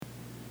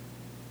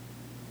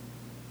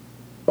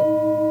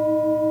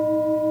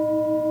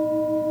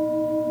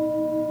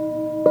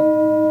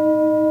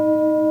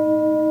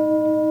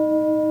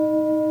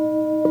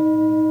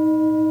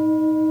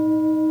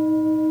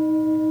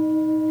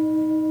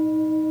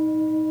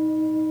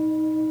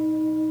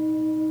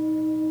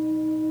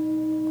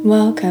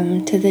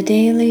Welcome to the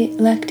Daily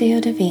Lectio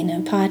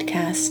Divina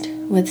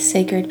podcast with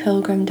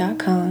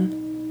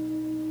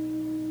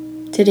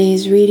sacredpilgrim.com.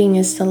 Today's reading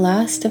is the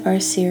last of our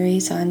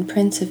series on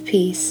Prince of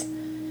Peace,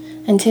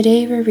 and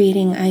today we're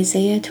reading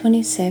Isaiah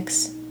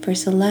 26,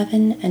 verse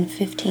 11 and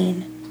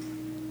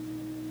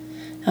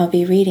 15. I'll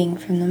be reading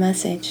from the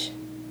Message.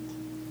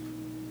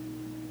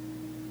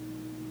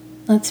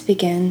 Let's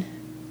begin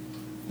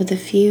with a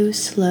few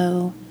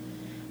slow,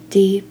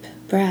 deep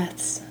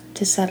breaths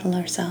to settle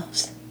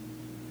ourselves.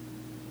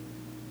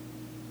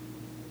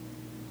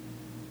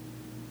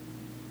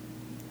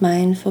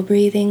 Mindful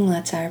breathing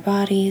lets our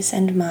bodies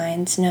and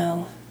minds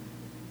know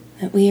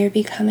that we are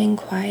becoming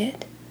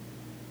quiet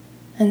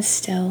and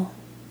still.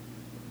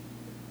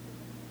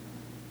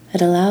 It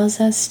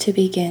allows us to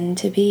begin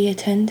to be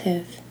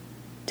attentive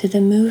to the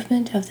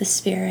movement of the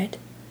Spirit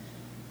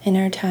in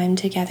our time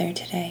together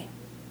today.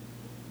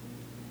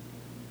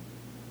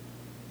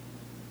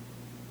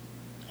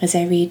 As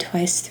I read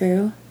twice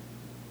through,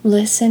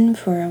 listen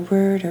for a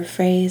word or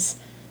phrase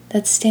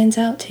that stands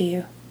out to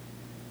you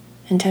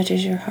and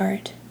touches your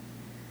heart.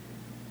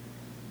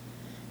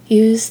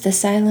 Use the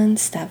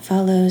silence that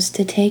follows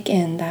to take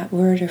in that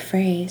word or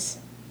phrase.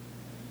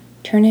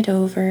 Turn it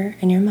over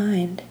in your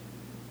mind.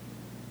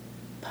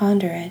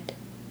 Ponder it.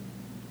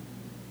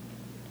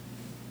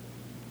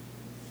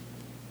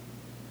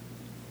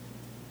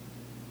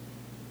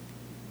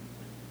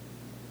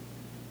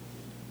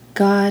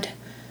 God,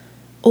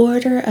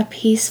 order a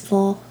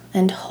peaceful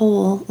and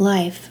whole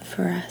life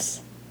for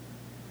us,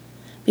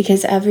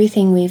 because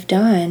everything we've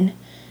done,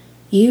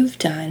 you've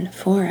done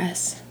for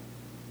us.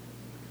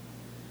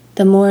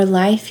 The more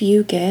life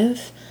you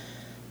give,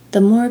 the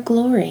more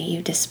glory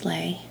you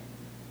display,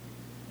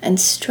 and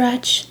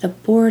stretch the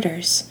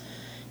borders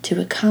to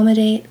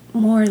accommodate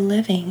more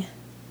living.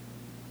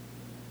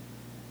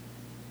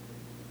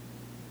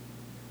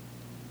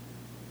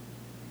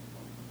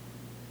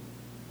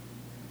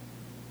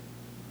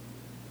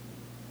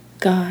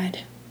 God,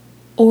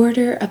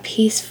 order a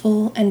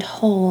peaceful and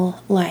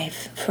whole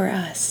life for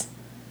us,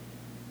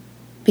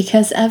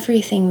 because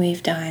everything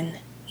we've done,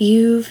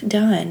 you've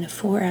done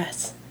for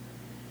us.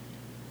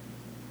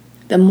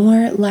 The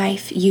more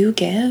life you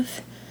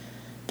give,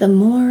 the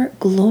more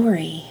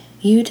glory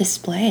you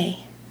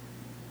display,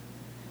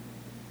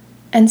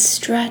 and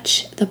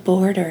stretch the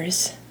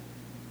borders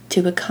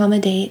to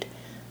accommodate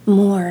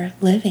more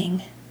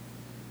living.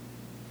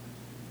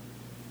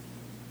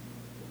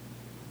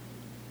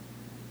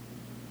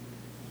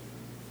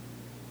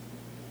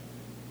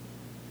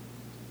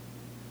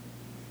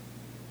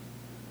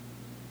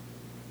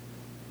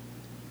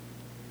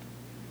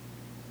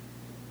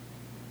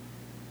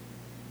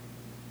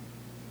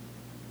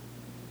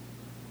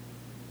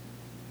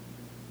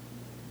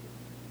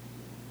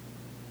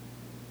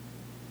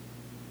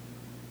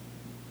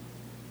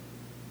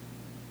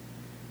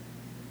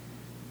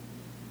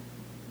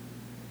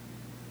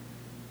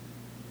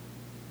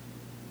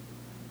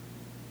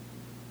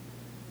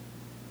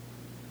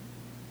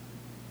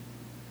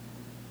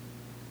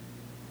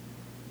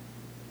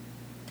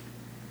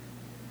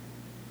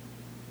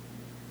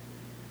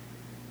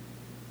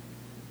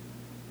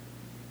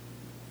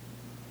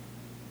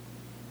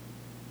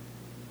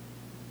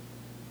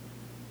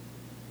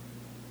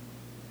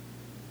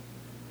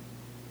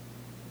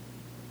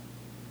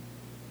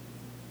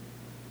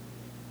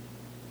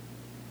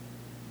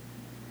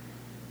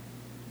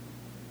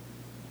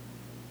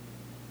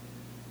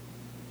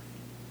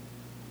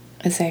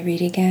 As I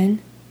read again,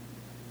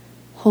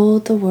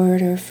 hold the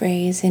word or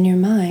phrase in your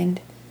mind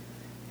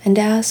and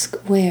ask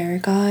where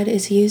God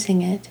is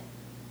using it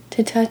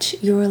to touch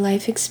your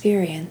life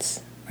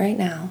experience right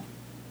now.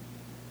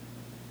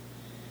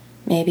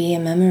 Maybe a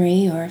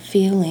memory or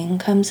feeling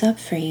comes up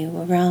for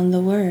you around the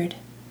word.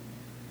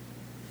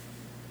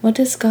 What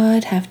does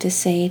God have to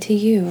say to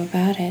you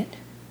about it?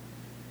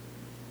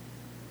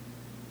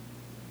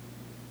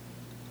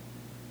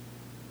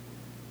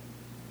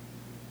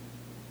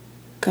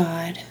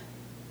 God,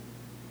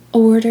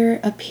 order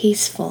a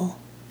peaceful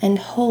and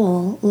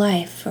whole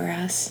life for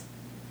us,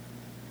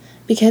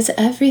 because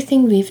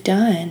everything we've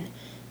done,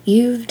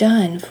 you've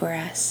done for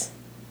us.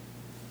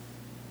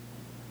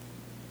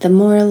 The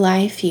more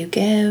life you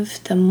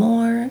give, the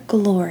more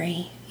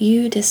glory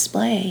you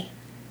display,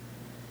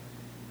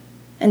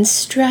 and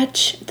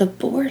stretch the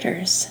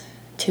borders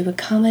to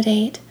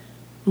accommodate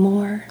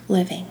more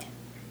living.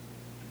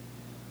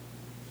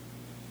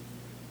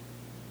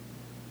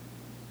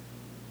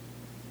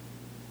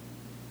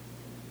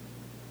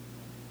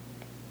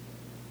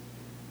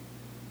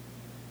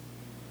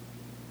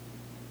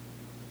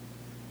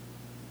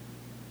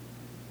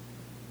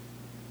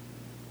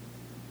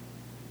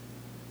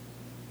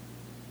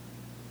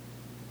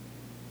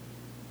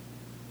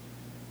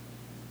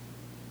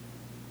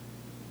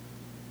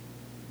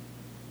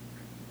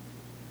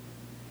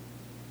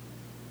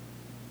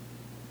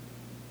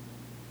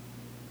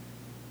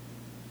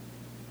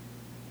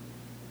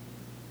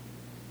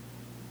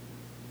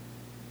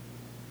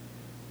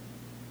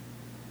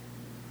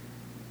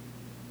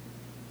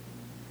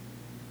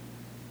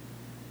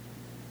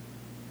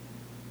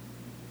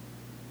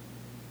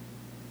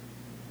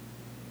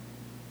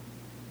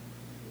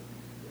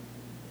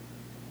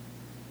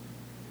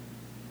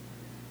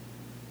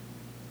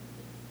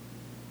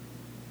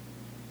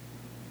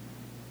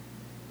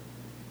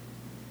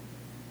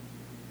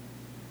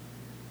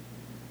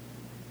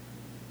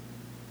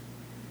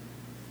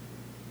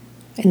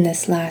 In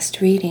this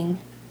last reading,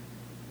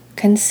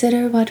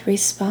 consider what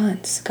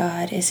response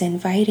God is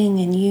inviting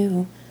in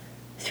you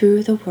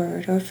through the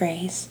word or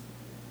phrase.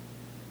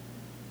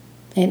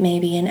 It may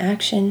be an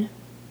action,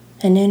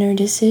 an inner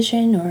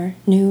decision or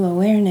new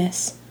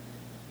awareness,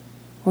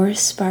 or a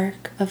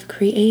spark of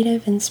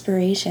creative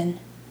inspiration.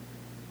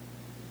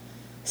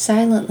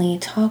 Silently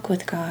talk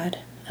with God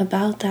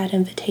about that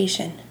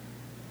invitation.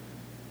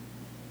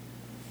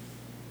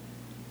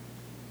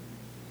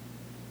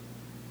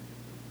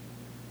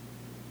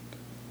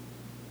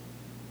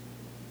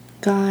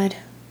 God,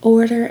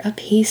 order a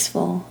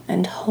peaceful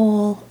and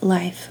whole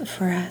life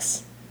for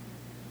us.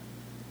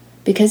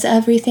 Because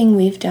everything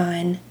we've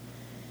done,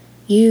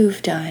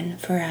 you've done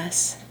for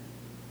us.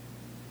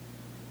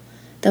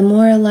 The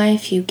more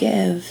life you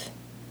give,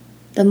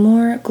 the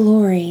more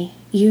glory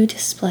you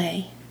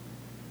display.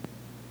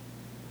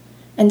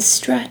 And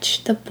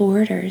stretch the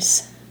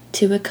borders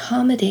to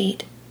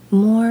accommodate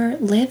more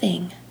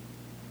living.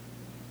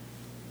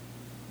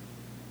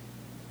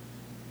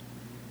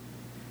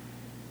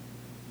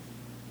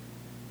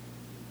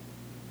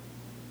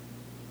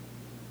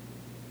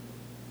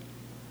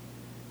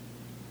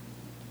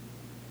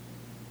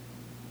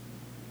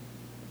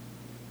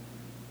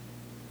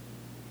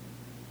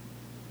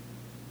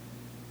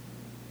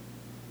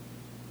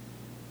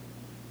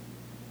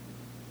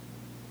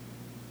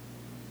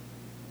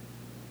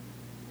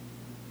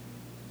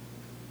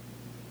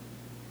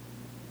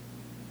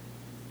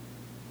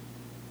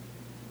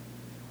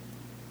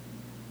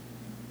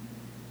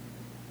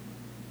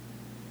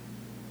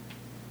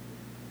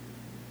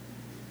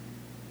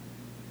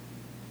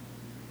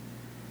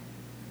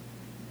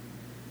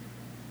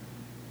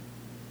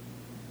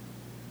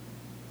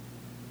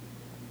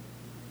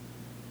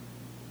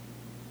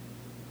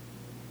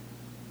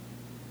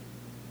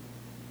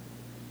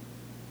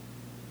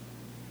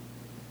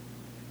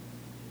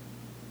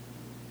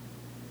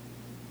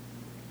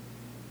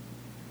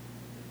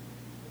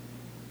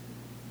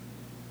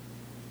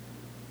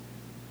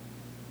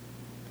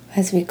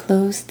 As we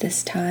close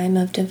this time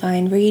of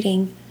divine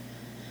reading,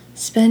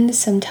 spend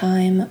some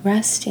time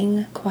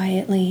resting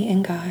quietly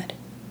in God.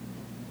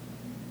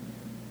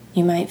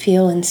 You might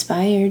feel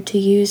inspired to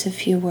use a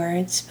few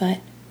words, but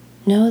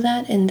know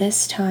that in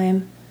this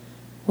time,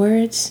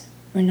 words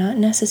were not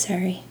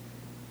necessary.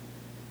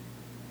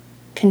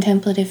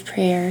 Contemplative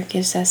prayer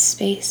gives us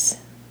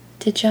space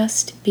to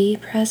just be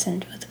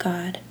present with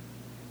God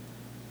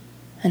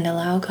and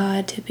allow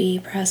God to be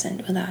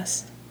present with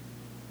us.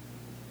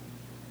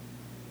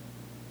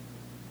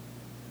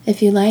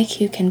 If you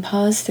like, you can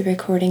pause the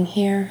recording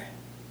here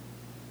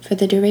for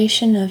the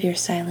duration of your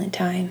silent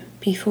time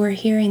before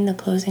hearing the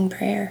closing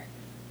prayer,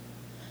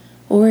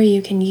 or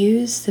you can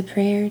use the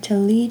prayer to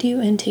lead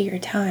you into your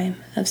time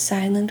of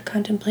silent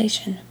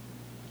contemplation.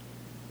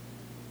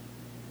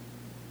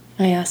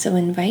 I also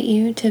invite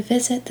you to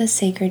visit the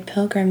Sacred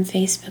Pilgrim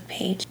Facebook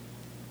page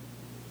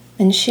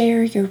and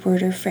share your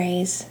word or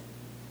phrase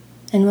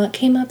and what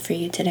came up for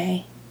you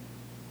today.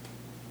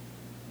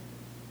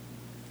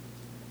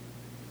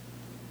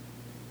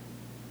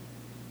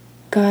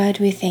 God,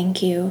 we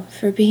thank you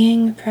for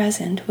being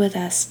present with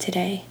us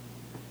today.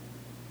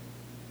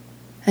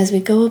 As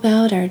we go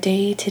about our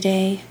day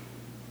today,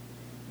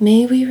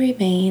 may we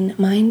remain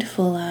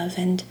mindful of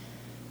and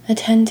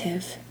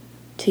attentive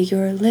to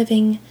your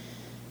living,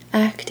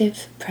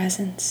 active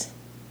presence,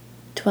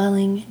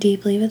 dwelling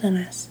deeply within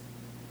us.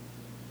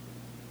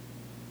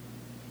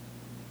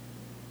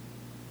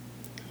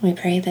 We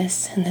pray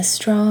this in the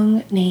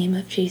strong name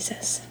of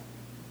Jesus.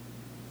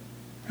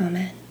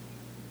 Amen.